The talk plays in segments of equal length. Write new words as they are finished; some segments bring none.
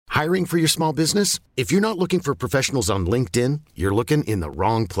Hiring for your small business? If you're not looking for professionals on LinkedIn, you're looking in the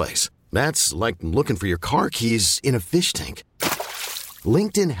wrong place. That's like looking for your car keys in a fish tank.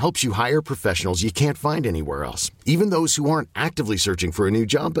 LinkedIn helps you hire professionals you can't find anywhere else, even those who aren't actively searching for a new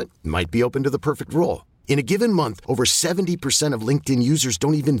job but might be open to the perfect role. In a given month, over 70% of LinkedIn users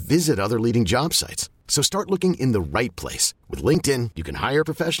don't even visit other leading job sites. So start looking in the right place. With LinkedIn, you can hire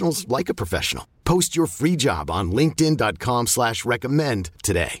professionals like a professional. Post your free job on linkedin.com/recommend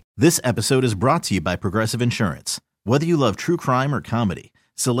today. This episode is brought to you by Progressive Insurance. Whether you love true crime or comedy,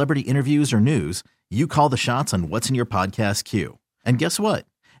 celebrity interviews or news, you call the shots on what's in your podcast queue. And guess what?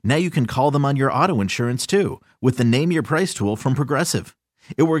 Now you can call them on your auto insurance too with the Name Your Price tool from Progressive.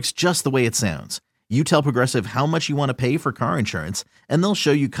 It works just the way it sounds. You tell Progressive how much you want to pay for car insurance, and they'll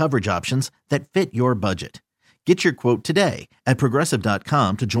show you coverage options that fit your budget. Get your quote today at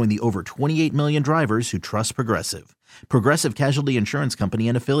Progressive.com to join the over 28 million drivers who trust Progressive. Progressive Casualty Insurance Company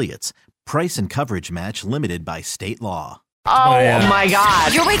and Affiliates. Price and coverage match limited by state law. Oh, my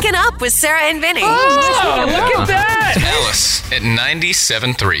God. You're waking up with Sarah and Vinny. Oh, look at that. Alice at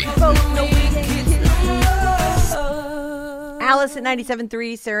 97.3. Alice at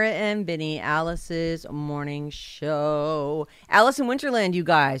 97.3, Sarah and Vinny, Alice's morning show. Alice in Winterland, you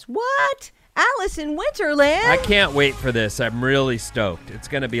guys. What? Alice in Winterland? I can't wait for this. I'm really stoked. It's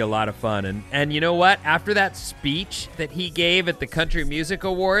going to be a lot of fun. And you know what? After that speech that he gave at the Country Music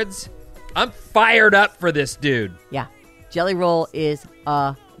Awards, I'm fired up for this dude. Yeah. Jelly Roll is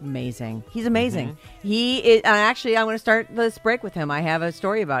amazing. He's amazing. He is. Actually, I'm going to start this break with him. I have a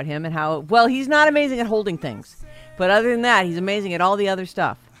story about him and how, well, he's not amazing at holding things. But other than that, he's amazing at all the other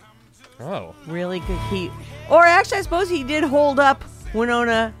stuff. Oh. Really good. Or actually, I suppose he did hold up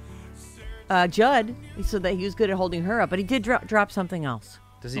Winona Judd so that he was good at holding her up. But he did drop something else.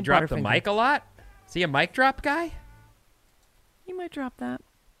 Does he drop the mic a lot? Is he a mic drop guy? He might drop that.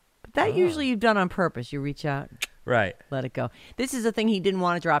 But that usually you've done on purpose. You reach out. Right. Let it go. This is a thing he didn't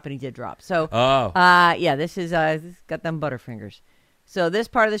want to drop, and he did drop. So, this is got them Butterfingers. So this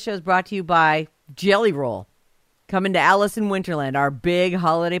part of the show is brought to you by Jelly Roll. Coming to Alice in Winterland, our big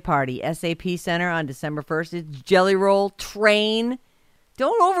holiday party. SAP Center on December 1st. It's Jelly Roll, Train.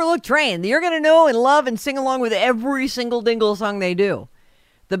 Don't overlook Train. You're going to know and love and sing along with every single dingle song they do.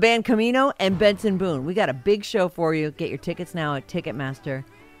 The band Camino and Benson Boone. We got a big show for you. Get your tickets now at Ticketmaster.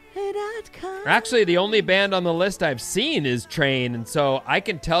 Actually, the only band on the list I've seen is Train, and so I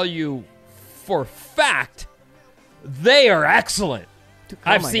can tell you for fact they are excellent.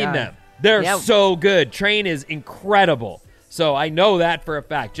 I've seen them. They're so good. Train is incredible. So I know that for a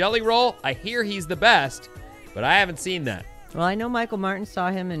fact. Jelly Roll, I hear he's the best, but I haven't seen that. Well, I know Michael Martin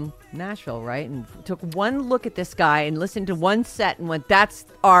saw him in Nashville, right? And took one look at this guy and listened to one set and went, that's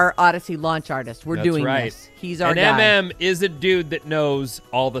our Odyssey launch artist. We're doing this. He's our guy. And MM is a dude that knows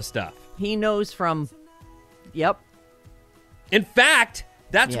all the stuff. He knows from, yep. In fact,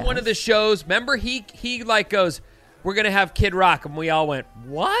 that's one of the shows. Remember, he like goes, we're going to have Kid Rock. And we all went,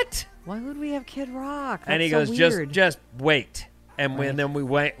 what? Why would we have Kid Rock? That's and he so goes, weird. just wait. And then we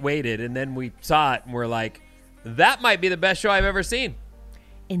waited, and then we saw it, and we're like, that might be the best show I've ever seen.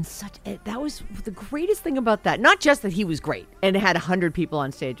 That was the greatest thing about that. Not just that he was great and had 100 people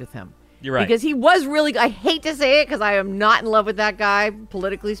on stage with him. You're right. Because he was really, I hate to say it because I am not in love with that guy,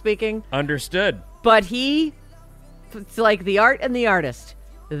 politically speaking. Understood. But it's like the art and the artist.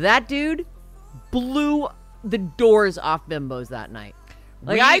 That dude blew the doors off bimbos that night.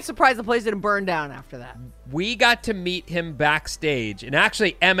 I'm surprised the place didn't burn down after that. We got to meet him backstage. And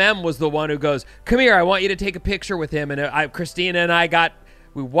actually, MM was the one who goes, come here, I want you to take a picture with him. And Christina and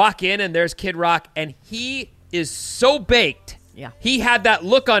we walk in, and there's Kid Rock, and he is so baked. Yeah. He had that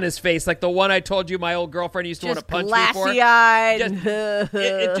look on his face, like the one I told you my old girlfriend used to want to punch me for. Glassy-eyed.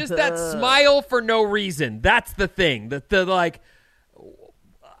 Just that smile for no reason. That's the thing.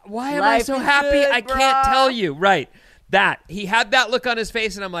 Why am I so happy? Good, I can't tell you. Right. That. He had that look on his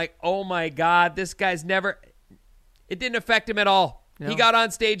face, and I'm like, oh, my God, this guy's never... It didn't affect him at all. No. He got on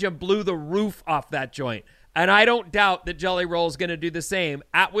stage and blew the roof off that joint. And I don't doubt that Jelly Roll is going to do the same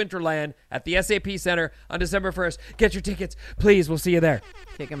at Winterland at the SAP Center on December 1st. Get your tickets. Please, we'll see you there.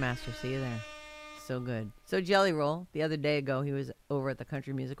 Ticketmaster, see you there. So good. So Jelly Roll, the other day ago, he was over at the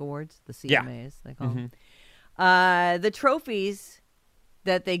Country Music Awards, the CMAs, they call them. The trophies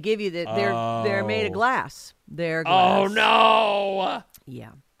that they give you, they're made of glass. They're glass. Oh, no.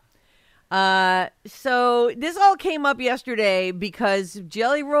 Yeah. So this all came up yesterday because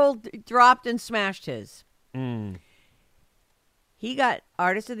Jelly Roll dropped and smashed his. He got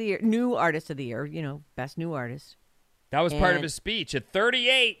Artist of the Year, new Artist of the Year, Best New Artist. That was part of his speech. At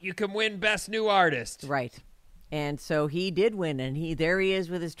 38, you can win Best New Artist. Right. And so he did win, and there he is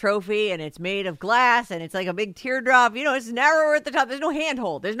with his trophy, and it's made of glass, and it's like a big teardrop. It's narrower at the top. There's no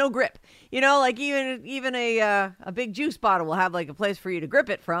handhold. There's no grip. Like even a big juice bottle will have like a place for you to grip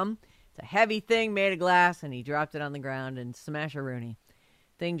it from. It's a heavy thing made of glass, and he dropped it on the ground, and smash-a-rooney.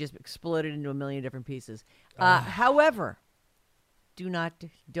 Thing just exploded into a million different pieces. However,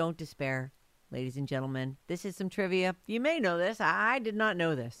 don't despair, ladies and gentlemen. This is some trivia. You may know this. I did not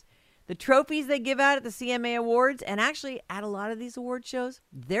know this. The trophies they give out at the CMA Awards, and actually at a lot of these award shows,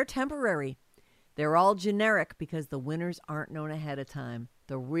 they're temporary. They're all generic because the winners aren't known ahead of time.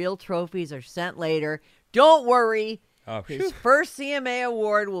 The real trophies are sent later. Don't worry. His first CMA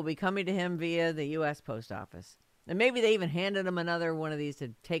award will be coming to him via the U.S. Post Office. And maybe they even handed him another one of these to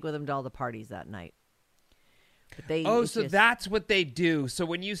take with him to all the parties that night. That's what they do. So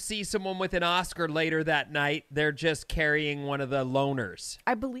when you see someone with an Oscar later that night, they're just carrying one of the loaners.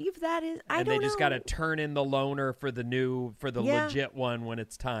 I believe that is. I don't know. And they just got to turn in the loaner for the legit one when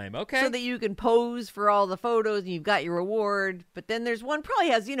it's time. Okay. So that you can pose for all the photos and you've got your award. But then there's one probably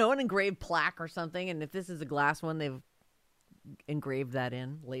has, an engraved plaque or something. And if this is a glass one, they've engraved that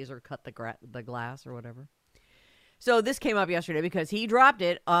in, laser cut the glass or whatever. So this came up yesterday because he dropped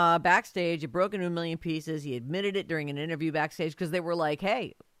it backstage. It broke into a million pieces. He admitted it during an interview backstage because they were like,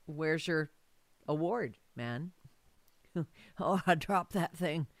 hey, where's your award, man? Oh, I dropped that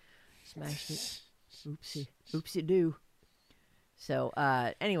thing. Smashed it. Oopsie do. So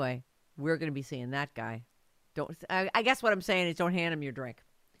anyway, we're going to be seeing that guy. I guess what I'm saying is don't hand him your drink.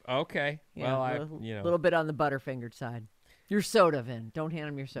 Okay. A little bit on the Butterfingered side. Your soda, Vin. Don't hand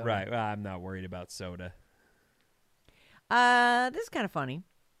him your soda. Right. Well, I'm not worried about soda. This is kind of funny.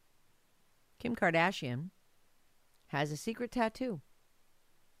 Kim Kardashian has a secret tattoo.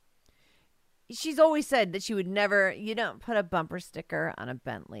 She's always said that she would never, you don't put a bumper sticker on a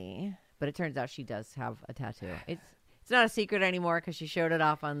Bentley. But it turns out she does have a tattoo. It's not a secret anymore because she showed it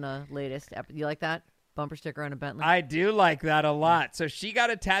off on the latest episode. You like that? Bumper sticker on a Bentley? I do like that a lot. So she got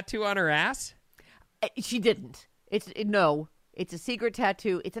a tattoo on her ass? She didn't. It's a secret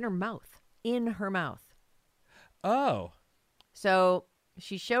tattoo. It's in her mouth. In her mouth. Oh. So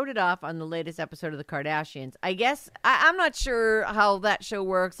she showed it off on the latest episode of the Kardashians. I guess I'm not sure how that show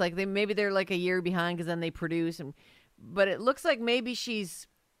works. Like maybe they're like a year behind because then they produce. But it looks like maybe she's.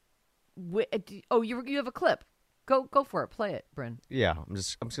 You have a clip. Go for it. Play it, Bryn. Yeah, I'm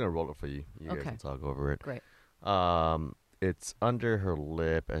just gonna roll it for you. You guys can talk over it. Great. It's under her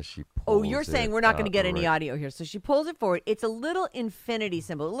lip as she pulls. Oh, you're saying we're not going to get any audio here. So she pulls it forward. It's a little infinity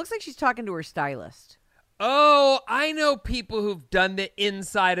symbol. It looks like she's talking to her stylist. Oh, I know people who've done the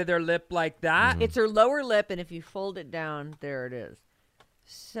inside of their lip like that. It's her lower lip, and if you fold it down, there it is.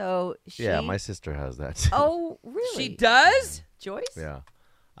 So yeah, my sister has that too. Oh, really? She does? Joyce? Yeah.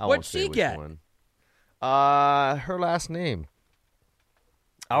 What'd she get? One. Her last name.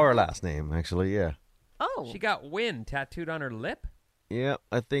 Our last name, actually. Yeah. Oh. She got Win tattooed on her lip? Yeah,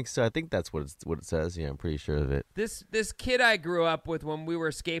 I think so. I think that's what it says. Yeah, I'm pretty sure of it. This kid I grew up with when we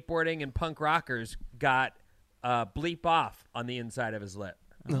were skateboarding and punk rockers got bleep off on the inside of his lip.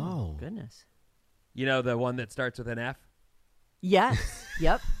 Oh. Goodness. You know the one that starts with an F? Yes.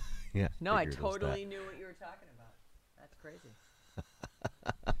 Yep. Yeah. No, I totally knew what you were talking about. That's crazy.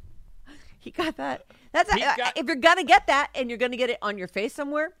 He got that. If you're gonna get that and you're gonna get it on your face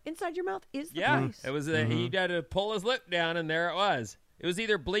somewhere, inside your mouth is the place. It was. He had to pull his lip down, and there it was. It was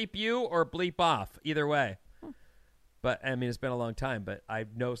either bleep you or bleep off. Either way. But I mean, it's been a long time. But I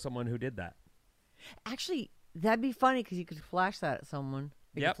know someone who did that. Actually, that'd be funny because you could flash that at someone.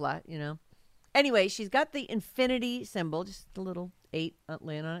 Yep. Flat, Anyway, she's got the infinity symbol, just a little 8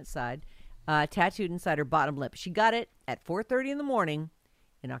 laying on its side, tattooed inside her bottom lip. She got it at 4:30 in the morning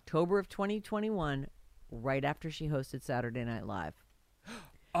in October of 2021, right after she hosted Saturday Night Live.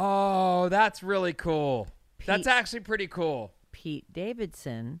 Oh, that's really cool. That's actually pretty cool. Pete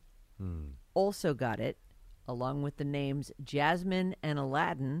Davidson also got it, along with the names Jasmine and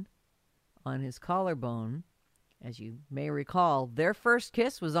Aladdin on his collarbone. As you may recall, their first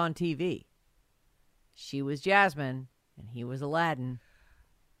kiss was on TV. She was Jasmine, and he was Aladdin.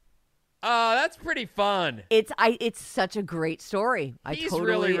 Oh, that's pretty fun. It's such a great story. He's totally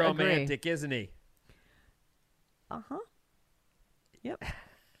really agree. romantic, isn't he? Uh-huh. Yep.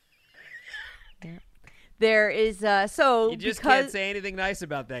 Yeah. There is you just can't say anything nice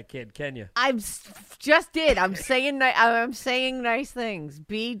about that kid, can you? I'm saying nice things.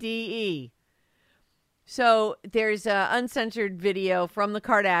 BDE. So there's uncensored video from the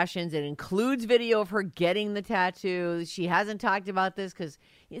Kardashians. It includes video of her getting the tattoo. She hasn't talked about this because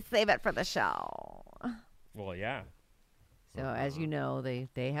you save it for the show. Well, yeah. So as you know,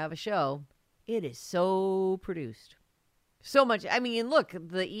 they have a show. It is so produced. So much. I mean, look,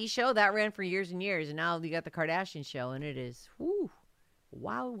 the E! Show, that ran for years and years, and now you got the Kardashian show, and it is, whoo,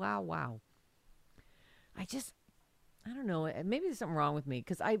 wow. I don't know. Maybe there's something wrong with me,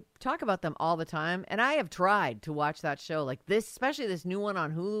 because I talk about them all the time, and I have tried to watch that show, like this, especially this new one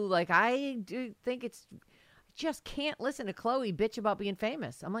on Hulu. Like, I do think I just can't listen to Chloe bitch about being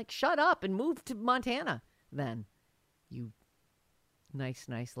famous. I'm like, shut up and move to Montana then, you nice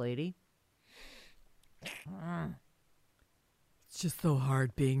lady. It's just so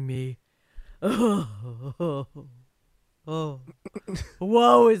hard being me. Oh.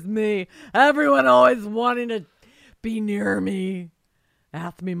 Woe is me. Everyone always wanting to be near me.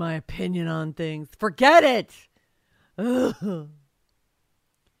 Ask me my opinion on things. Forget it. Ugh.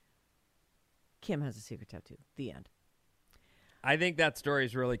 Kim has a secret tattoo. The end. I think that story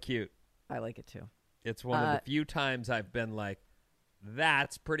is really cute. I like it too. It's one of the few times I've been like,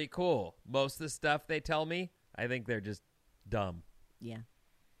 that's pretty cool. Most of the stuff they tell me, I think they're just dumb. Yeah.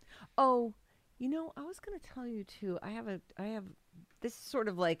 Oh, I was going to tell you too. I have this is sort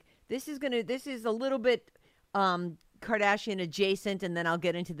of like, this is a little bit Kardashian adjacent, and then I'll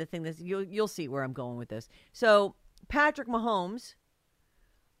get into the thing that you'll see where I'm going with this. So Patrick Mahomes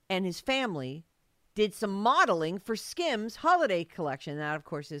and his family did some modeling for Skims holiday collection. That, of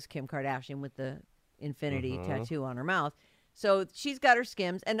course, is Kim Kardashian with the infinity tattoo on her mouth. So she's got her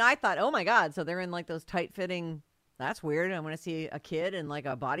Skims, and I thought, oh my God, so they're in like those tight-fitting, that's weird. I'm going to see a kid in like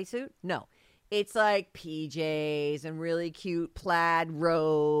a bodysuit. No, it's like PJs and really cute plaid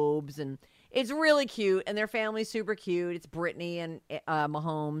robes, and it's really cute, and their family's super cute. It's Brittany and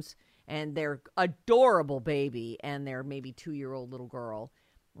Mahomes, and their adorable baby, and their maybe 2-year-old little girl.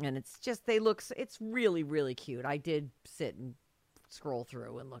 And it's just, it's really, really cute. I did sit and scroll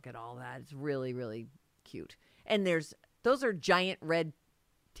through and look at all that. It's really, really cute. And those are giant red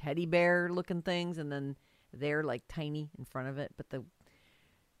teddy bear looking things, and then they're like tiny in front of it. But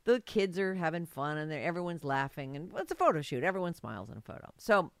the kids are having fun, and everyone's laughing, and it's a photo shoot. Everyone smiles in a photo.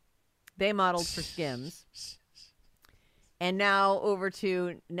 So they modeled for Skims. And now over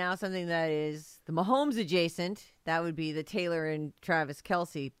to something that is the Mahomes adjacent. That would be the Taylor and Travis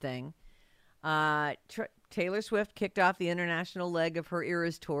Kelce thing. Taylor Swift kicked off the international leg of her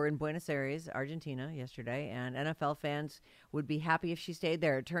Eras tour in Buenos Aires, Argentina, yesterday. And NFL fans would be happy if she stayed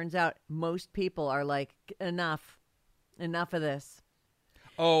there. It turns out most people are like, enough of this.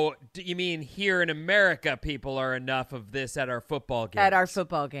 Oh, do you mean here in America, people are enough of this at our football games? At our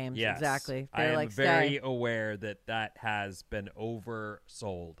football games, yes. Exactly. They're I am very aware that has been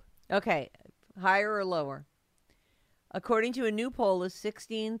oversold. Okay, higher or lower? According to a new poll of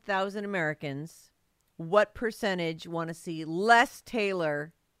 16,000 Americans, what percentage want to see less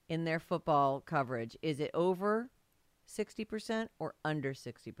Taylor in their football coverage? Is it over 60% or under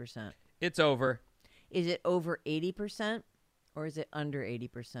 60%? It's over. Is it over 80%? Or is it under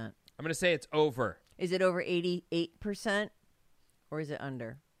 80%? I'm going to say it's over. Is it over 88%? Or is it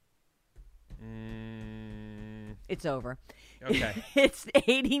under? It's over. Okay. It's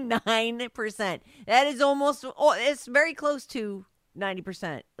 89%. That is it's very close to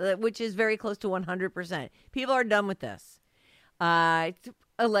 90%, which is very close to 100%. People are done with this.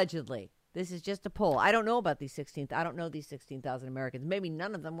 Allegedly. This is just a poll. I don't know about these 16,000 Americans. Maybe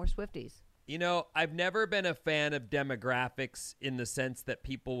none of them were Swifties. I've never been a fan of demographics in the sense that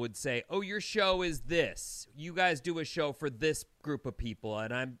people would say, oh, your show is this. You guys do a show for this group of people.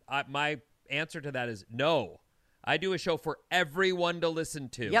 And my answer to that is no. I do a show for everyone to listen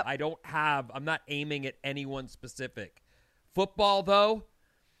to. Yep. I'm not aiming at anyone specific. Football, though,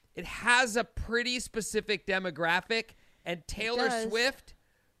 it has a pretty specific demographic. And Taylor Swift,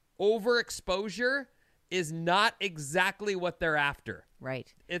 overexposure, is not exactly what they're after.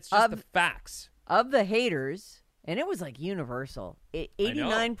 Right. It's just the facts. Of the haters, and it was like universal,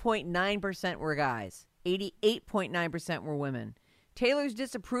 89.9% were guys. 88.9% were women. Taylor's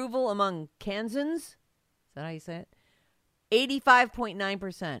disapproval among Kansans, is that how you say it?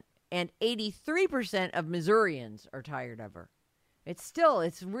 85.9%. And 83% of Missourians are tired of her.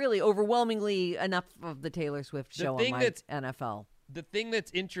 It's really overwhelmingly enough of the Taylor Swift show on my NFL. The thing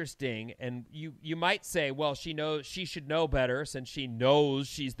that's interesting, and you might say, well, she should know better since she knows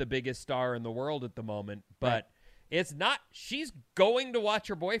she's the biggest star in the world at the moment, but It's not. She's going to watch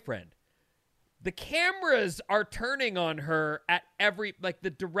her boyfriend. The cameras are turning on her at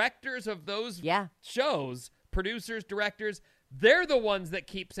the directors of those shows, producers, directors, they're the ones that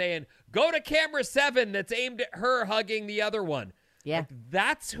keep saying, go to camera 7 that's aimed at her hugging the other one. Yeah.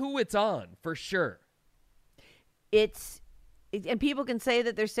 That's who it's on for sure. And people can say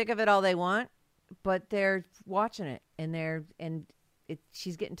that they're sick of it all they want, but they're watching it, and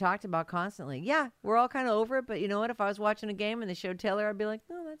she's getting talked about constantly. Yeah, we're all kind of over it, but you know what? If I was watching a game and they showed Taylor, I'd be like,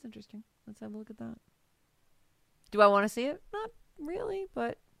 oh, that's interesting. Let's have a look at that. Do I want to see it? Not really,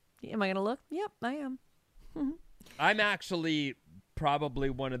 but am I going to look? Yep, I am. I'm actually probably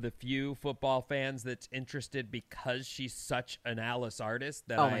one of the few football fans that's interested because she's such an Alice artist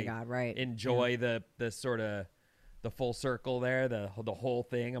that enjoy the sort of the full circle there, the whole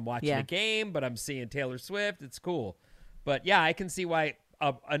thing. I'm watching a game, but I'm seeing Taylor Swift. It's cool. But yeah, I can see why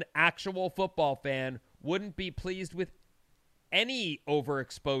an actual football fan wouldn't be pleased with any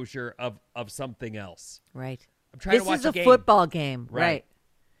overexposure of something else. Right. I'm trying to watch a game. Football game. Right.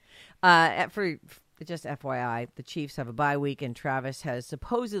 For just FYI, the Chiefs have a bye week, and Travis has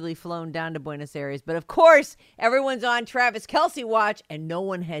supposedly flown down to Buenos Aires. But of course, everyone's on Travis Kelce watch, and no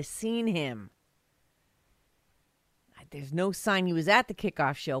one has seen him. There's no sign he was at the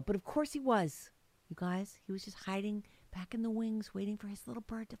kickoff show, but of course he was. You guys, he was just hiding back in the wings, waiting for his little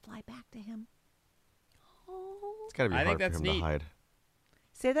bird to fly back to him. Oh. It's got to be hard for him to hide.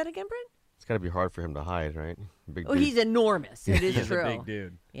 Say that again, Brent? It's got to be hard for him to hide, right? Big dude. He's enormous. It is true. He's a big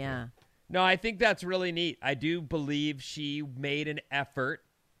dude. Yeah. No, I think that's really neat. I do believe she made an effort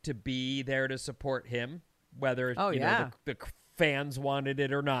to be there to support him, whether the fans wanted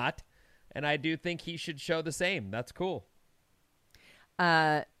it or not. And I do think he should show the same. That's cool.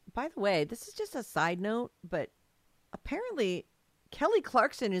 By the way, this is just a side note, but apparently Kelly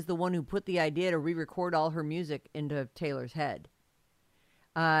Clarkson is the one who put the idea to re-record all her music into Taylor's head.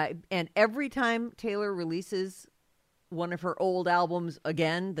 And every time Taylor releases one of her old albums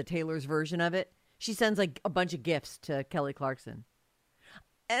again, the Taylor's version of it, she sends like a bunch of gifts to Kelly Clarkson.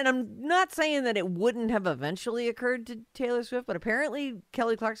 And I'm not saying that it wouldn't have eventually occurred to Taylor Swift, but apparently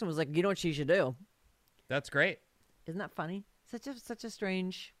Kelly Clarkson was like, you know what she should do? That's great. Isn't that funny? Such a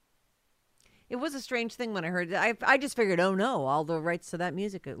strange... It was a strange thing when I heard it. I just figured, oh no, all the rights to that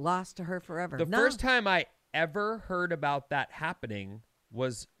music are lost to her forever. The first time I ever heard about that happening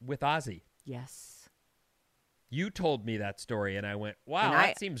was with Ozzy. Yes. You told me that story, and I went, wow,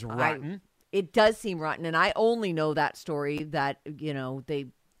 that seems rotten. It does seem rotten, and I only know that story that, they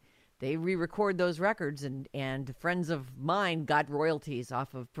re-record those records, and friends of mine got royalties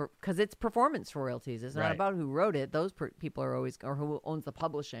off of, because it's performance royalties. It's not about who wrote it. Those people are always, or who owns the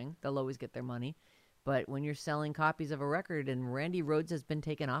publishing, they'll always get their money. But when you're selling copies of a record and Randy Rhoads has been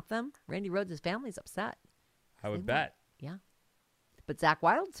taken off them, Randy Rhoads' family's upset. I would bet. Yeah. But Zakk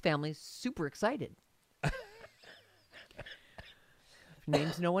Wylde's family's super excited.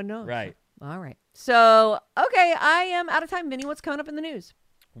 Names no one knows. Right. All right. So, okay, I am out of time. Vinny, what's coming up in the news?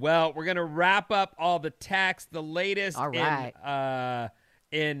 Well, we're going to wrap up all the text, the latest in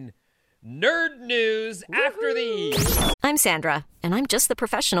nerd news after these. I'm Sandra, and I'm just the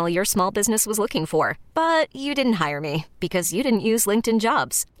professional your small business was looking for. But you didn't hire me because you didn't use LinkedIn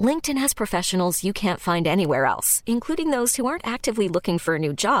Jobs. LinkedIn has professionals you can't find anywhere else, including those who aren't actively looking for a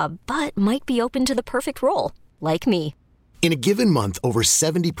new job, but might be open to the perfect role, like me. In a given month, over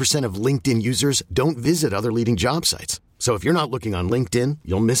 70% of LinkedIn users don't visit other leading job sites. So if you're not looking on LinkedIn,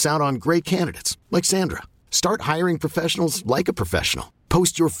 you'll miss out on great candidates like Sandra. Start hiring professionals like a professional.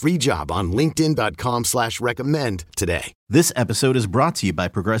 Post your free job on linkedin.com/recommend today. This episode is brought to you by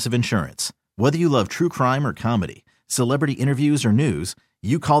Progressive Insurance. Whether you love true crime or comedy, celebrity interviews or news,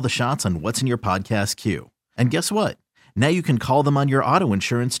 you call the shots on what's in your podcast queue. And guess what? Now you can call them on your auto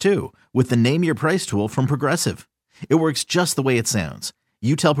insurance too with the Name Your Price tool from Progressive. It works just the way it sounds.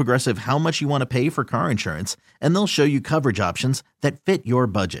 You tell Progressive how much you want to pay for car insurance, and they'll show you coverage options that fit your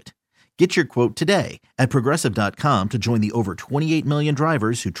budget. Get your quote today at Progressive.com to join the over 28 million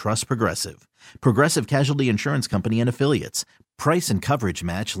drivers who trust Progressive. Progressive Casualty Insurance Company and Affiliates. Price and coverage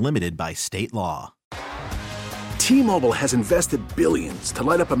match limited by state law. T-Mobile has invested billions to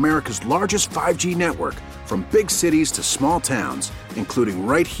light up America's largest 5G network, from big cities to small towns, including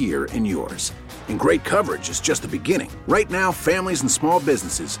right here in yours. And great coverage is just the beginning. Right now, families and small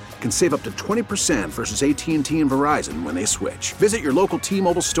businesses can save up to 20% versus AT&T and Verizon when they switch. Visit your local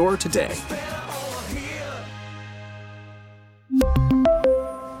T-Mobile store today.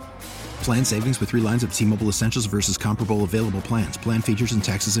 Plan savings with 3 lines of T-Mobile Essentials versus comparable available plans. Plan features and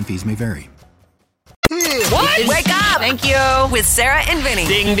taxes and fees may vary. What? Wake up! Thank you. With Sarah and Vinny.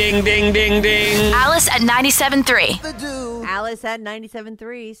 Ding, ding, ding, ding, ding. Alice at 97.3. Alice at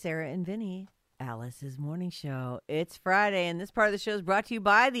 97.3. Sarah and Vinny. Alice's Morning Show. It's Friday, and this part of the show is brought to you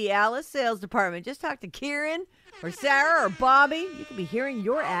by the Alice Sales Department. Just talk to Kieran or Sarah or Bobby. You could be hearing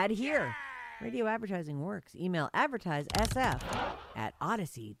your ad here. Radio advertising works. Email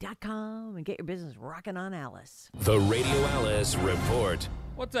advertisesf@odyssey.com and get your business rocking on Alice. The Radio Alice Report.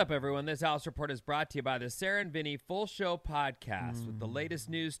 What's up, everyone? This Alice Report is brought to you by the Sarah and Vinny Full Show Podcast with the latest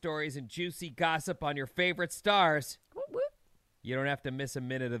news stories and juicy gossip on your favorite stars. Whoop, whoop. You don't have to miss a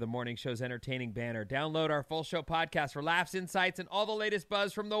minute of the morning show's entertaining banner. Download our Full Show Podcast for laughs, insights, and all the latest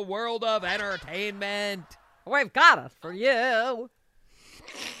buzz from the world of entertainment. We've got it for you.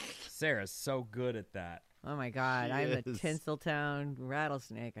 Sarah's so good at that. Oh, my God. I'm a Tinseltown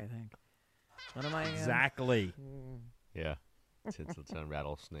rattlesnake, I think. What am I? Exactly. Yeah. Tinseltown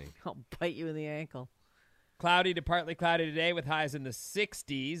rattlesnake. I'll bite you in the ankle. Cloudy to partly cloudy today with highs in the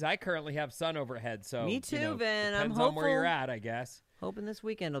 60s. I currently have sun overhead, so me too, Vin. I'm depends hopeful. on where you're at, I guess. Hoping this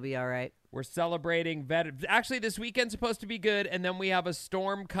weekend will be all right. We're celebrating Actually, this weekend's supposed to be good, and then we have a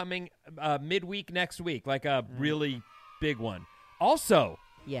storm coming midweek next week, like a really big one. Also,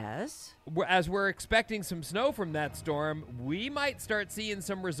 yes, as we're expecting some snow from that storm, we might start seeing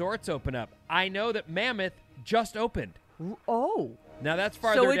some resorts open up. I know that Mammoth just opened. Oh. Now, that's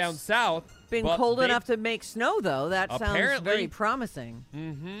farther down south. Been cold enough to make snow, though. That sounds very promising.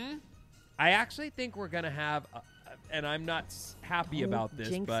 Mm-hmm. I actually think we're going to have, and I'm not happy about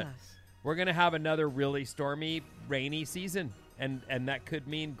this, but we're going to have another really stormy, rainy season, and that could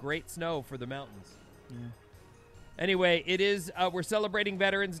mean great snow for the mountains. Mm. Anyway, it is, we're celebrating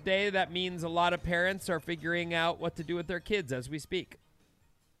Veterans Day. That means a lot of parents are figuring out what to do with their kids as we speak.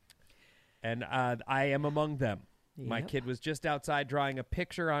 And I am among them. Yep. My kid was just outside drawing a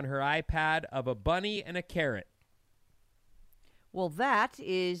picture on her iPad of a bunny and a carrot. Well, that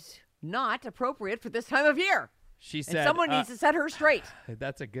is not appropriate for this time of year. She said, and someone needs to set her straight.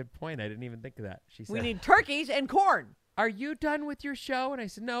 That's a good point. I didn't even think of that. She said, we need turkeys and corn. Are you done with your show? And I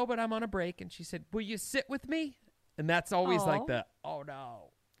said, no, but I'm on a break. And she said, will you sit with me? And that's always like the, oh, no.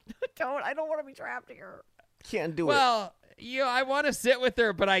 I don't want to be trapped here. Can't do it. Well, I want to sit with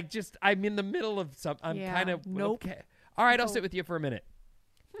her, but I'm in the middle of something. I'm kind of, nope. Okay. All right, I'll sit with you for a minute.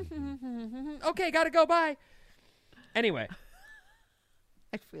 Okay, got to go. Bye. Anyway.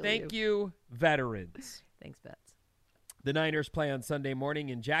 Thank you, veterans. Thanks, Bets. The Niners play on Sunday morning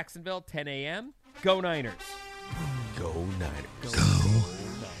in Jacksonville, 10 a.m. Go Niners. Go Niners. Go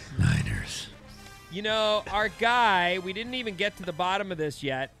Niners. You know, our guy, we didn't even get to the bottom of this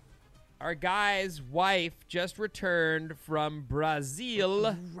yet. Our guy's wife just returned from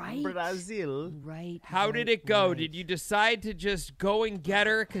Brazil. Right. Brazil. Right. How did it go? Right. Did you decide to just go and get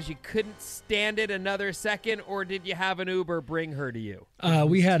her because you couldn't stand it another second, or did you have an Uber bring her to you?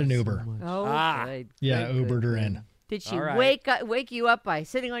 We had an Uber. Oh, good. Yeah, Ubered her in. Did she wake you up by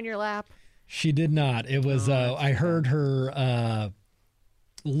sitting on your lap? She did not. It was, I heard her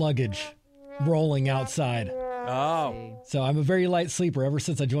luggage rolling outside. Oh. So I'm a very light sleeper ever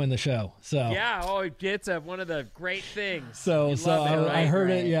since I joined the show. So yeah, it's one of the great things. So I heard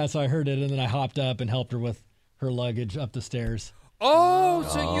it. Yeah, so I heard it, and then I hopped up and helped her with her luggage up the stairs. Oh,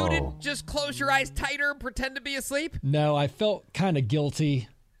 so you didn't just close your eyes tighter and pretend to be asleep? No, I felt kind of guilty,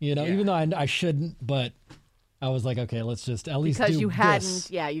 even though I shouldn't, but I was like, okay, let's just at least do this. Because you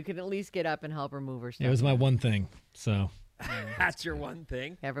hadn't, you could at least get up and help her move her stuff. It was my one thing, so. That's your one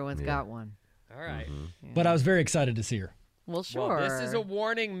thing? Everyone's got one. All right. Mm-hmm. Yeah. But I was very excited to see her. Well, sure. Well, this is a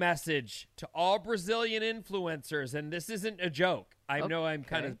warning message to all Brazilian influencers, and this isn't a joke. I know I'm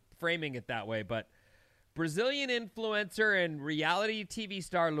kind of framing it that way, but Brazilian influencer and reality TV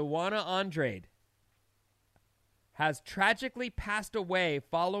star Luana Andrade has tragically passed away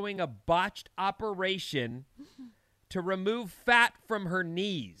following a botched operation to remove fat from her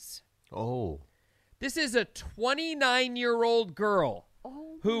knees. Oh. This is a 29-year-old girl.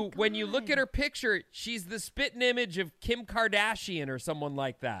 Who, God. when you look at her picture, she's the spitting image of Kim Kardashian or someone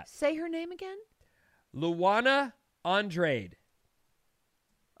like that. Say her name again. Luana Andrade.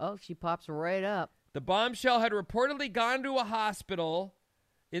 Oh, she pops right up. The bombshell had reportedly gone to a hospital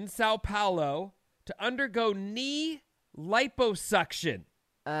in Sao Paulo to undergo knee liposuction.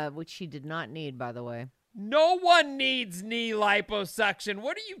 Which she did not need, by the way. No one needs knee liposuction.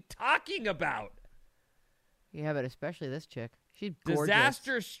 What are you talking about? Yeah, but especially this chick. She's gorgeous.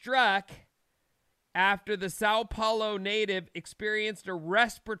 Disaster struck after the Sao Paulo native experienced a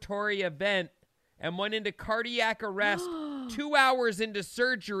respiratory event and went into cardiac arrest 2 hours into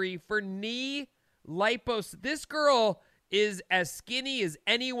surgery for knee lipos. This girl is as skinny as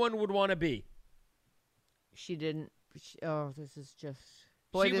anyone would want to be. She didn't. This is just.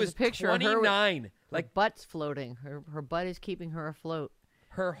 Boy, she was a picture 29. Her butt's floating. Her butt is keeping her afloat.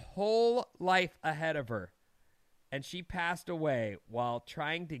 Her whole life ahead of her. And she passed away while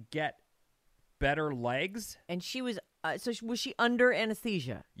trying to get better legs. And she was So was she under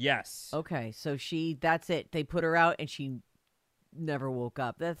anesthesia? Yes. Okay, so that's it. They put her out and she never woke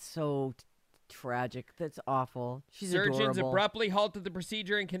up. That's so tragic. That's awful. She's Surgeons adorable. abruptly halted the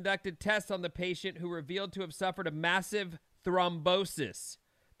procedure and conducted tests on the patient, who revealed to have suffered a massive thrombosis.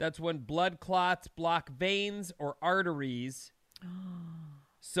 That's when blood clots block veins or arteries.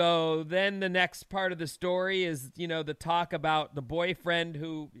 So then the next part of the story is, the talk about the boyfriend,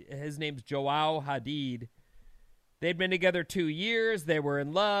 who his name's Joao Hadid. They'd been together 2 years. They were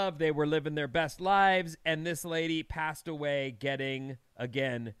in love. They were living their best lives. And this lady passed away getting,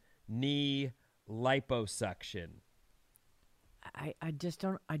 again, knee liposuction. I just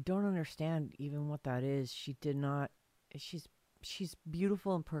don't understand even what that is. She did not. She's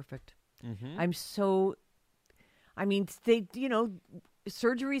beautiful and perfect. Mm-hmm.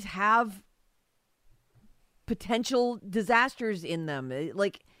 Surgeries have potential disasters in them.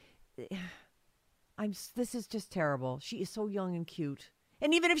 This is just terrible. She is so young and cute.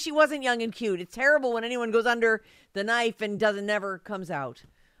 And even if she wasn't young and cute, it's terrible when anyone goes under the knife and never comes out.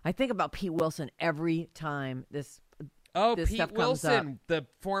 I think about Pete Wilson every time this Pete stuff Wilson, comes up. the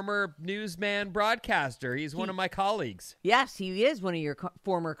former newsman broadcaster. He's one of my colleagues. Yes, he is one of your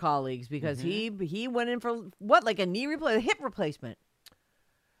former colleagues because he went in for like a hip replacement.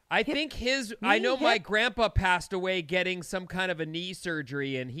 I know my grandpa passed away getting some kind of a knee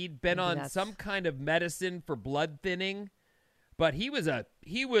surgery, and he'd been on some kind of medicine for blood thinning. But he was a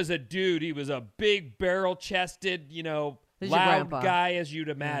dude. He was a big barrel-chested, loud guy, as you'd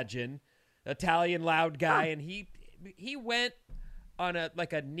imagine, Italian loud guy, and he went on a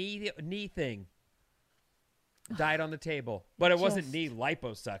knee thing. Died on the table, but it wasn't knee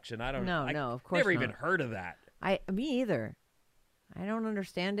liposuction. I don't know. No, of course never not. even heard of that. Me either. I don't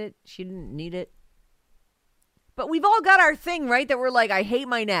understand it. She didn't need it. But we've all got our thing, right? That we're like, I hate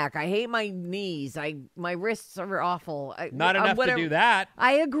my neck. I hate my knees. My wrists are awful. Not enough to do that.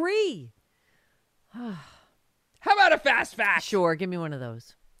 I agree. How about a fast fact? Sure, give me one of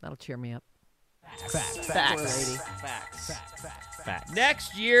those. That'll cheer me up. Facts.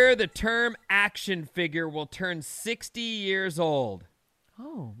 Next year, the term action figure will turn 60 years old.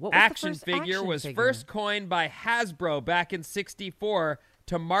 Oh, what was action the first figure action was figure? first coined by Hasbro back in '64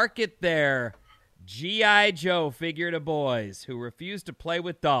 to market their G.I. Joe figure to boys who refused to play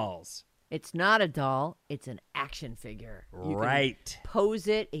with dolls. It's not a doll. It's an action figure. You Right. can pose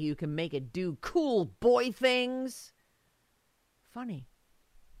it. You can make it do cool boy things. Funny.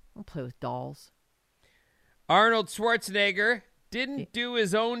 I'll play with dolls. Arnold Schwarzenegger didn't do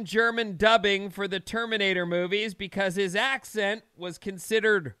his own German dubbing for the Terminator movies because his accent was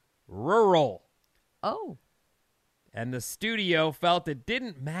considered rural. Oh. And the studio felt it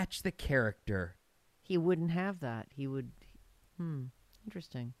didn't match the character. He wouldn't have that. He would.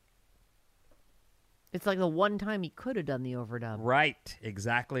 Interesting. It's like the one time he could have done the overdub. Right.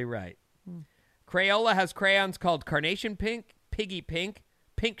 Exactly right. Crayola has crayons called Carnation Pink, Piggy Pink,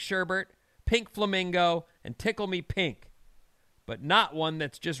 Pink Sherbet, Pink Flamingo, and Tickle Me Pink. But not one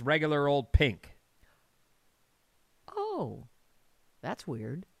that's just regular old pink. Oh. That's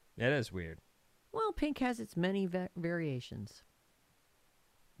weird. It is weird. Well, pink has its many variations.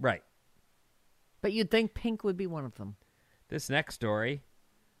 Right. But you'd think pink would be one of them. This next story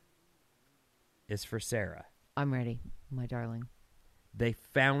is for Sarah. I'm ready, my darling. They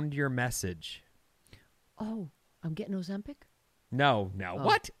found your message. Oh, I'm getting Ozempic? No. Oh.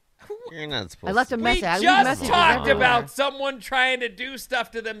 What? You're not supposed I left a to. message. We just talked about someone trying to do stuff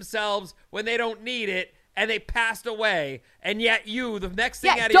to themselves when they don't need it, and they passed away, and yet the next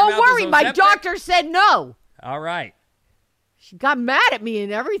thing out of your mouth don't worry, is my Ozempic? doctor said no. All right. She got mad at me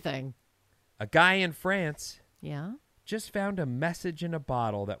and everything. A guy in France Yeah? just found a message in a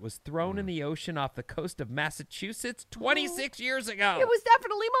bottle that was thrown in the ocean off the coast of Massachusetts 26 years ago. It was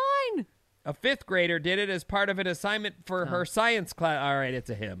definitely mine. A fifth grader did it as part of an assignment for her science class. All right, it's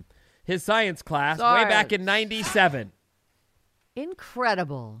a him. His science class way back in 97.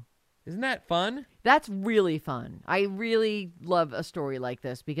 Incredible. Isn't that fun? That's really fun. I really love a story like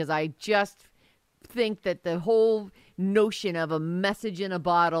this because I just think that the whole notion of a message in a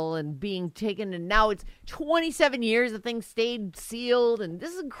bottle and being taken, and now it's 27 years, the thing stayed sealed, and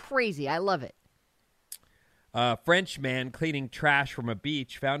this is crazy. I love it. A French man cleaning trash from a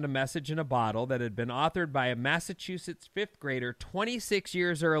beach found a message in a bottle that had been authored by a Massachusetts fifth grader 26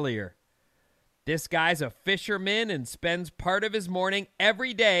 years earlier. This guy's a fisherman and spends part of his morning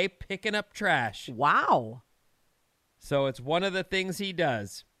every day picking up trash. Wow. So it's one of the things he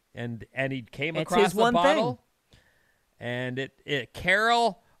does. And he came It's across his the one bottle. And it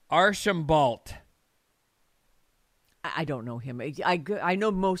Carol Archambault. I don't know him. I know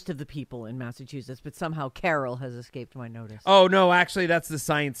most of the people in Massachusetts, but somehow Carol has escaped my notice. Oh, no, actually, that's the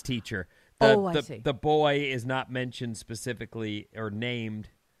science teacher. I see. The boy is not mentioned specifically or named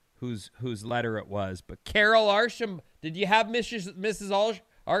whose letter it was. But Carol Arsham, did you have Mrs.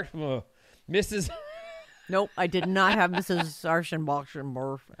 Mrs. Nope, I did not have Mrs.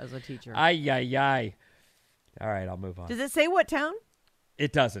 Arsham as a teacher. Ay. All right, I'll move on. Does it say what town?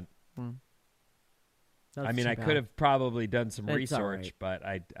 It doesn't. That's I mean, I could have probably done some research, but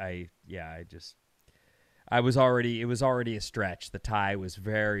it was already a stretch. The tie was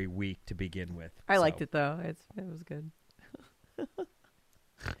very weak to begin with. I liked it though. It was good.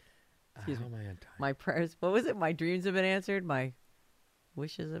 Excuse me. My prayers. What was it? My dreams have been answered. My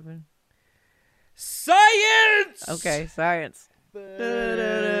wishes have been. Science. Okay, science.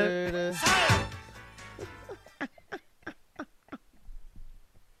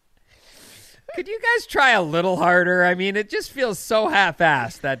 Could you guys try a little harder? I mean, it just feels so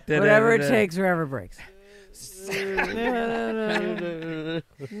half-assed. That whatever it takes, wherever it breaks.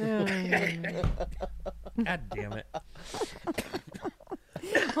 God damn it.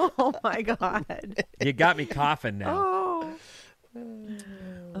 Oh, my God. You got me coughing now.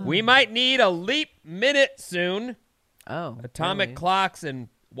 Oh. We might need a leap minute soon. Oh. Atomic clocks and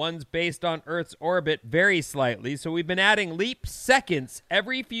ones based on Earth's orbit vary slightly, so we've been adding leap seconds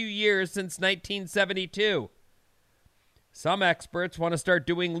every few years since 1972. Some experts want to start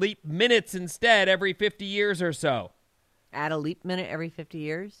doing leap minutes instead every 50 years or so. Add a leap minute every 50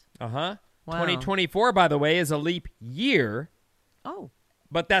 years? Uh-huh. Wow. 2024, by the way, is a leap year. Oh.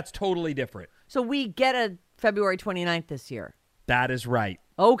 But that's totally different. So we get a February 29th this year. That is right.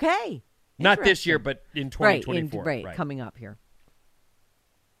 Okay. Not this year, but in 2024. Right, coming up here.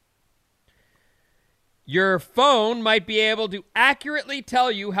 Your phone might be able to accurately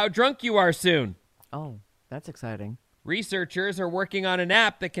tell you how drunk you are soon. Oh, that's exciting. Researchers are working on an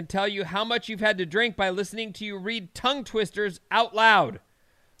app that can tell you how much you've had to drink by listening to you read tongue twisters out loud,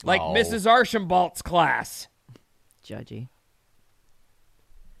 like Mrs. Arshambalt's class. Judgy.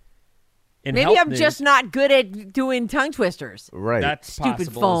 Maybe I'm just not good at doing tongue twisters. Right. That's stupid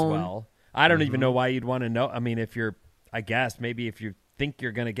possible phone. as well. I don't even know why you'd want to know. I mean, if you're think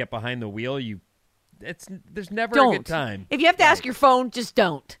you're going to get behind the wheel, there's never a good time. If you have to ask your phone, just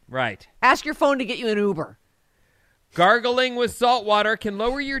don't. Right. Ask your phone to get you an Uber. Gargling with salt water can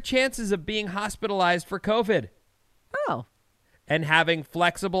lower your chances of being hospitalized for COVID. Oh. And having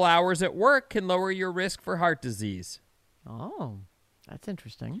flexible hours at work can lower your risk for heart disease. Oh, that's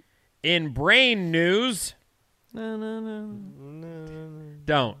interesting. In brain news. No.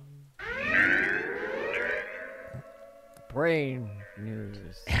 Don't. Brain news.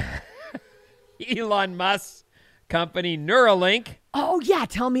 Elon Musk's company Neuralink. Oh, yeah.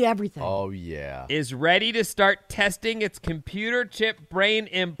 Tell me everything. Oh, yeah. Is ready to start testing its computer chip brain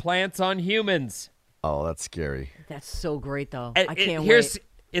implants on humans. Oh, that's scary. That's so great, though. I can't wait.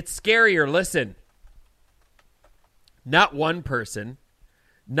 It's scarier. Listen. Not one person.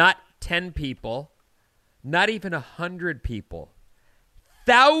 Not 10 people. Not even 100 people.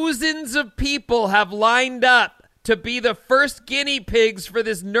 Thousands of people have lined up to be the first guinea pigs for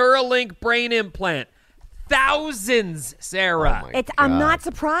this Neuralink brain implant. Thousands, Sarah. I'm not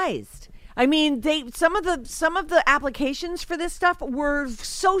surprised. I mean, some of the applications for this stuff were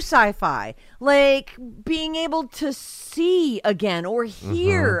so sci-fi, like being able to see again or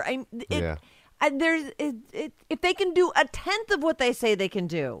hear. If they can do a tenth of what they say they can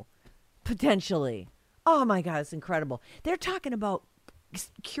do, potentially. Oh my God, it's incredible. They're talking about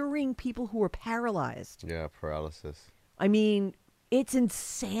curing people who are paralyzed. Yeah, paralysis. I mean, it's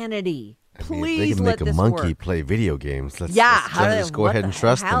insanity. Please they can let make a this monkey work. play video games. Let's just go ahead and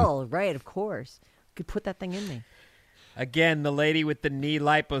trust them. Right, of course. Could put that thing in me. Again, the lady with the knee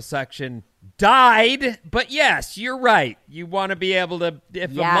liposuction died, but yes, you're right. You want to be able to,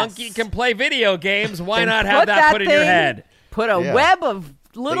 if a monkey can play video games, why not have that put in your head? Put a web of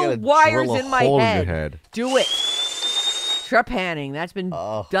little wires in my head. Do it. Trepanning. That's been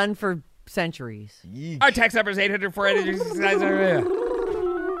done for centuries. Our text number is 800-400.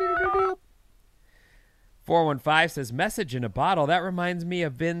 415 says, message in a bottle. That reminds me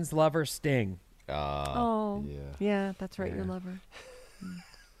of Vin's lover, Sting. Yeah, that's right, your lover.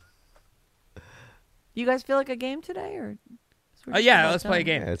 You guys feel like a game today? Or let's play a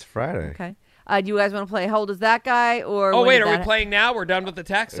game. Yeah, it's Friday. Okay. Do you guys want to play How Old Is That Guy? Or are we playing now? We're done with the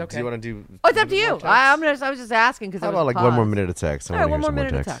text? Okay. Do you want to do... Oh, it's up to you. I was just asking because How about one more minute of text? All right, one more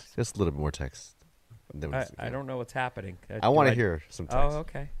minute of text. Just a little bit more text. I don't know what's happening. I want to hear some text. Oh,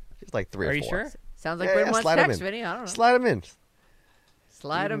 okay. Just like 3 or 4. Are you sure? Sounds like we want text, Vinny. I don't know. Slide them in.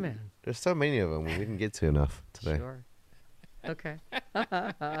 Slide them in. There's so many of them. We didn't get to enough today. Sure. Okay.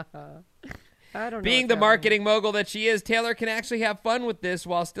 I don't know. Being the marketing mogul that she is, Taylor can actually have fun with this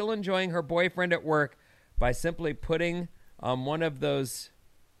while still enjoying her boyfriend at work by simply putting one of those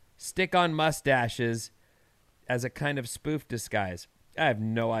stick-on mustaches as a kind of spoof disguise. I have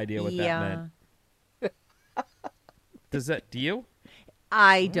no idea what that meant. Do you?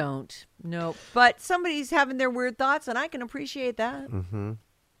 I don't. No. But somebody's having their weird thoughts, and I can appreciate that. Mm-hmm.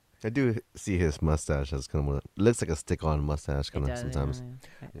 I do see his mustache as kind of looks like a stick-on mustache kind of sometimes.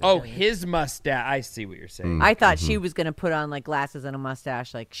 Oh, his mustache. I see what you're saying. I thought she was going to put on like glasses and a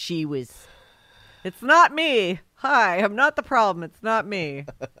mustache like she was. It's not me. Hi, I'm not the problem. It's not me.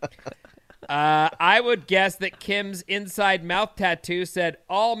 I would guess that Kim's inside mouth tattoo said,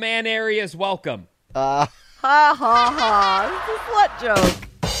 "All man areas welcome." Ha ha ha. It's a slut joke.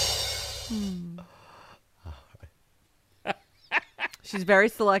 She's very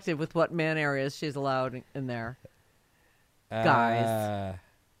selective with what man areas she's allowed in there. Guys.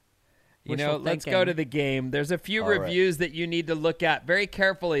 Let's go to the game. There's a few reviews that you need to look at very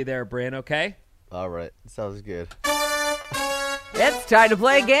carefully there, Bryn, okay? All right. Sounds good. It's time to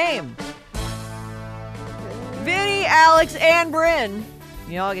play a game. Vinny, Alex, and Bryn.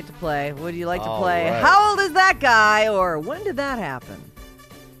 You all get to play. Would you like to play? Right. How old is that guy? Or when did that happen?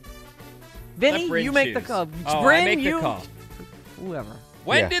 Vinny, you make the call. Oh, Bryn, I make the call. Whoever.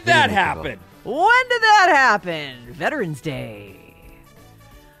 When did that happen? When did that happen? Veterans Day.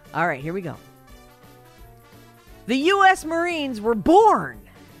 All right, here we go. The U.S. Marines were born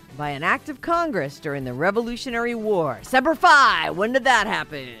by an act of Congress during the Revolutionary War. Semper Fi. When did that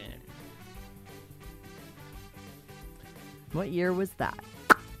happen? What year was that?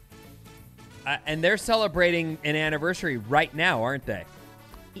 And they're celebrating an anniversary right now, aren't they?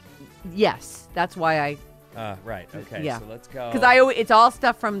 Yes, that's why I... right, okay, yeah. So let's go. Because it's all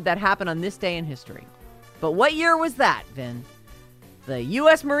stuff that happened on this day in history. But what year was that, Vin? The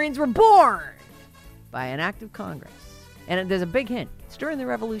U.S. Marines were born by an act of Congress. And there's a big hint. It's during the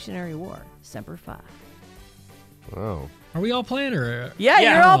Revolutionary War. Semper Fi. Oh. Are we all playing? Or? Yeah,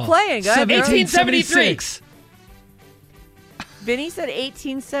 you're all playing. 1876. Vinny said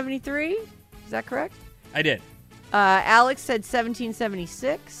 1873. Is that correct? I did. Alex said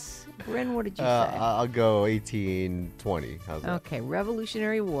 1776. Bryn, what did you say? I'll go 1820. How's that? Okay,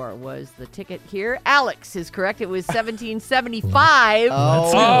 Revolutionary War was the ticket here. Alex is correct. It was 1775.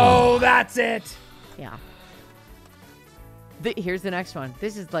 That's it. Yeah. Here's the next one.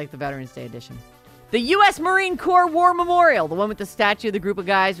 This is like the Veterans Day edition. The U.S. Marine Corps War Memorial, the one with the statue of the group of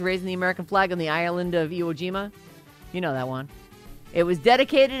guys raising the American flag on the island of Iwo Jima. You know that one. It was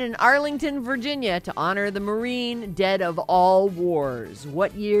dedicated in Arlington, Virginia to honor the Marine dead of all wars.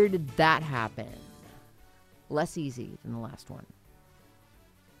 What year did that happen? Less easy than the last one.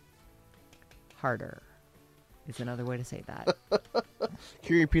 Harder is another way to say that.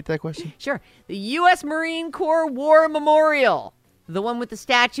 Can you repeat that question? Sure. The U.S. Marine Corps War Memorial. The one with the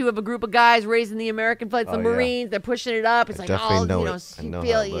statue of a group of guys raising the American flag. The Marines, they're pushing it up. It's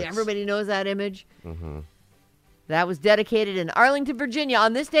everybody knows that image. Mm-hmm. That was dedicated in Arlington, Virginia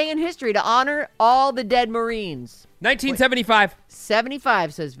on this day in history to honor all the dead Marines. 1975.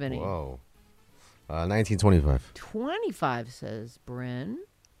 75, says Vinny. Whoa. 1925. 25, says Bryn.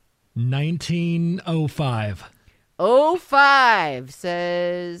 1905. 05,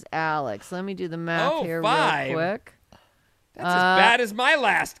 says Alex. Let me do the math here real quick. That's as bad as my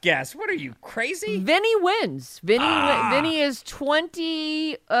last guess. What are you, crazy? Vinny wins. Vinny is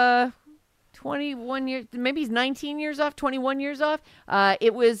 21 years, maybe he's 19 years off, 21 years off.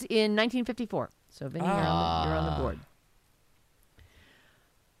 It was in 1954. So, Vinny, you're on the board.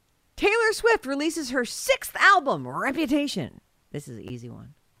 Taylor Swift releases her 6th album, Reputation. This is an easy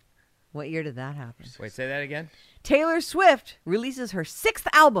one. What year did that happen? Wait, say that again? Taylor Swift releases her 6th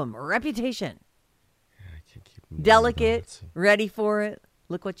album, Reputation. Delicate, ready for it.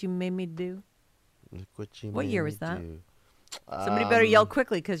 Look what you made me do. What year was that? Somebody better yell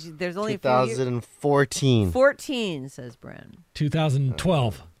quickly because there's only 2014. a few 14, says Bryn.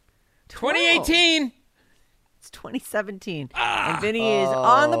 2012. 2018. It's 2017. And Vinny is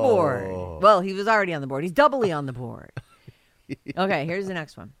on the board. Well, he was already on the board. He's doubly on the board. Okay, here's the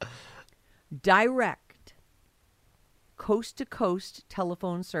next one. Direct coast-to-coast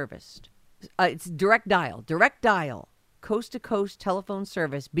telephone service. It's direct dial. Direct dial coast-to-coast telephone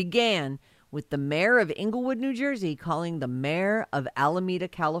service began with the mayor of Inglewood, New Jersey, calling the mayor of Alameda,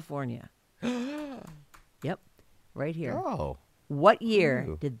 California. Yep, right here. Oh. What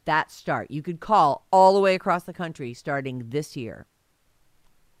year did that start? You could call all the way across the country starting this year.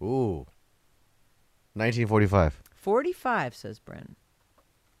 Ooh. 1945. 45, says Bryn.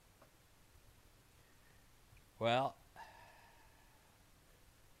 Well,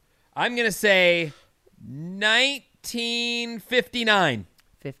 I'm going to say 1959.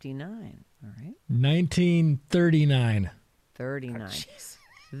 59. All right. 1939. 39.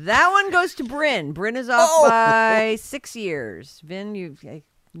 That one goes to Bryn. Bryn is off by 6 years. Vin, you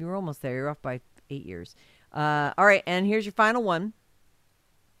were almost there. You're off by 8 years. All right, and here's your final one.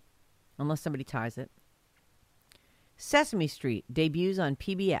 Unless somebody ties it. Sesame Street debuts on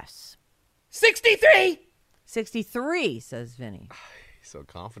PBS. 63! 63, says Vinny. He's so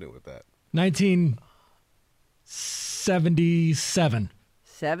confident with that. 1977.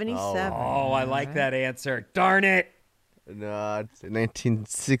 77. Oh, I like that answer. Darn it. No, it's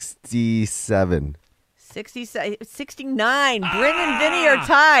 1967. 69. Bryn and Vinny are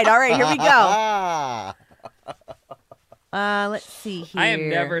tied. All right, here we go. Let's see here. I am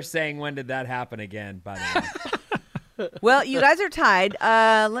never saying when did that happen again, by the way. Well, you guys are tied.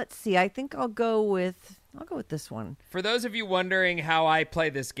 Let's see. I think I'll go with this one. For those of you wondering how I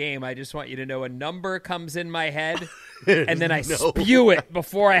play this game, I just want you to know a number comes in my head, and then I spew it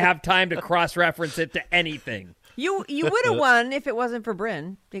before I have time to cross-reference it to anything. You would have won if it wasn't for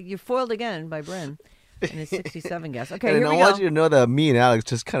Bryn. You foiled again by Bryn in his 67 guess. Okay, here we go. I want you to know that me and Alex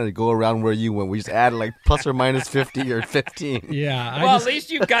just kind of go around where you went. We just add like plus or minus 50 or 15. Yeah. Well, at least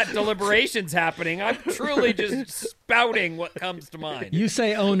you've got deliberations happening. I'm truly just spouting what comes to mind. You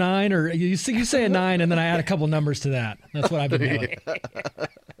say 09 or you say a 9, and then I add a couple numbers to that. That's what I've been doing.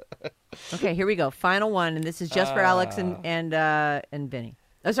 Okay, here we go. Final one, and this is just for Alex and Vinny.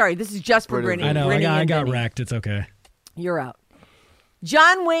 Oh, sorry, this is just for Brittany. I know, I got wrecked. It's okay. You're out.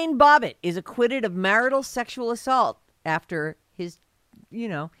 John Wayne Bobbitt is acquitted of marital sexual assault after his,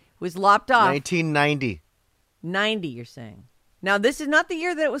 was lopped off. 1990. 90, you're saying. Now, this is not the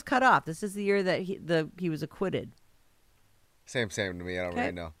year that it was cut off. This is the year that he was acquitted. Same to me. I don't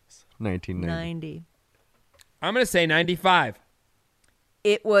really know. 1990. I'm going to say 95.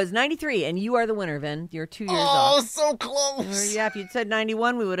 It was 93, and you are the winner, Vin. You're 2 years off. Oh, so close. Yeah, if you'd said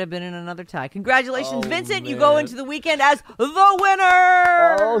 91, we would have been in another tie. Congratulations, Vincent. Man. You go into the weekend as the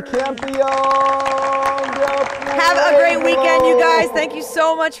winner. Oh, champion. Have a great weekend, you guys. Thank you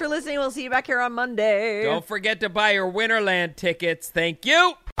so much for listening. We'll see you back here on Monday. Don't forget to buy your Winterland tickets. Thank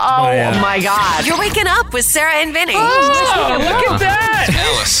you. Oh, my God. You're waking up with Sarah and Vinny. Oh, look at that.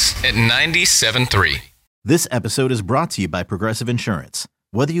 Alice at 97.3. This episode is brought to you by Progressive Insurance.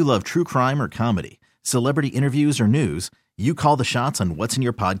 Whether you love true crime or comedy, celebrity interviews or news, you call the shots on what's in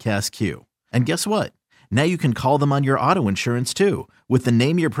your podcast queue. And guess what? Now you can call them on your auto insurance too with the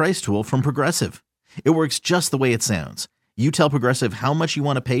Name Your Price tool from Progressive. It works just the way it sounds. You tell Progressive how much you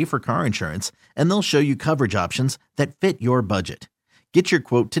want to pay for car insurance, and they'll show you coverage options that fit your budget. Get your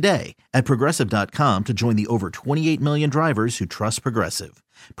quote today at Progressive.com to join the over 28 million drivers who trust Progressive.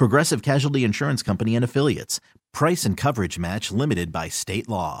 Progressive Casualty Insurance Company and Affiliates. Price and coverage match limited by state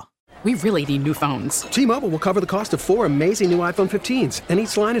law. We really need new phones. T-Mobile will cover the cost of 4 amazing new iPhone 15s, and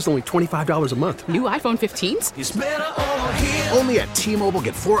each line is only $25 a month. New iPhone 15s? It's better over here. Only at T-Mobile,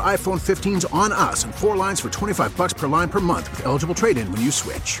 get 4 iPhone 15s on us and 4 lines for $25 per line per month with eligible trade-in when you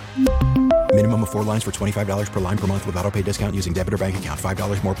switch. Minimum of 4 lines for $25 per line per month with autopay discount using debit or bank account.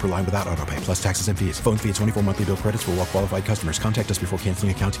 $5 more per line without autopay, plus taxes and fees. Phone fee at 24 monthly bill credits for well-qualified customers. Contact us before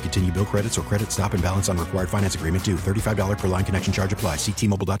canceling account to continue bill credits or credit stop and balance on required finance agreement due. $35 per line connection charge applies. See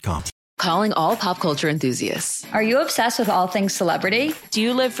T-Mobile.com. Calling all pop culture enthusiasts. Are you obsessed with all things celebrity? Do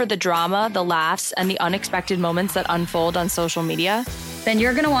you live for the drama, the laughs, and the unexpected moments that unfold on social media? Then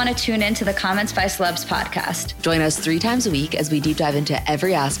you're going to want to tune in to the Comments by Celebs podcast. Join us 3 times a week as we deep dive into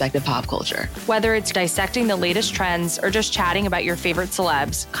every aspect of pop culture. Whether it's dissecting the latest trends or just chatting about your favorite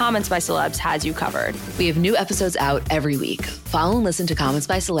celebs, Comments by Celebs has you covered. We have new episodes out every week. Follow and listen to Comments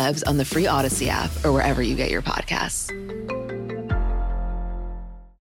by Celebs on the free Odyssey app or wherever you get your podcasts.